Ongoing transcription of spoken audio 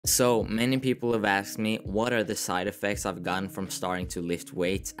So many people have asked me what are the side effects I've gotten from starting to lift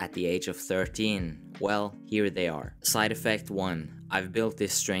weights at the age of 13. Well, here they are. Side effect 1. I've built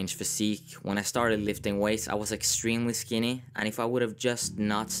this strange physique. When I started lifting weights, I was extremely skinny, and if I would have just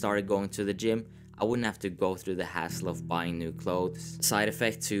not started going to the gym, I wouldn't have to go through the hassle of buying new clothes. Side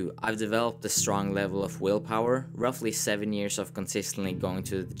effect 2. I've developed a strong level of willpower. Roughly 7 years of consistently going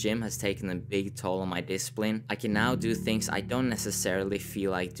to the gym has taken a big toll on my discipline. I can now do things I don't necessarily feel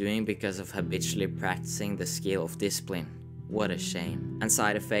like doing because of habitually practicing the skill of discipline. What a shame. And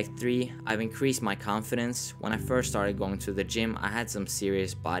side effect 3, I've increased my confidence. When I first started going to the gym, I had some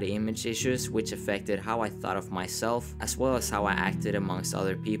serious body image issues which affected how I thought of myself as well as how I acted amongst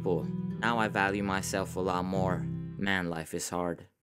other people. Now I value myself a lot more. Man, life is hard.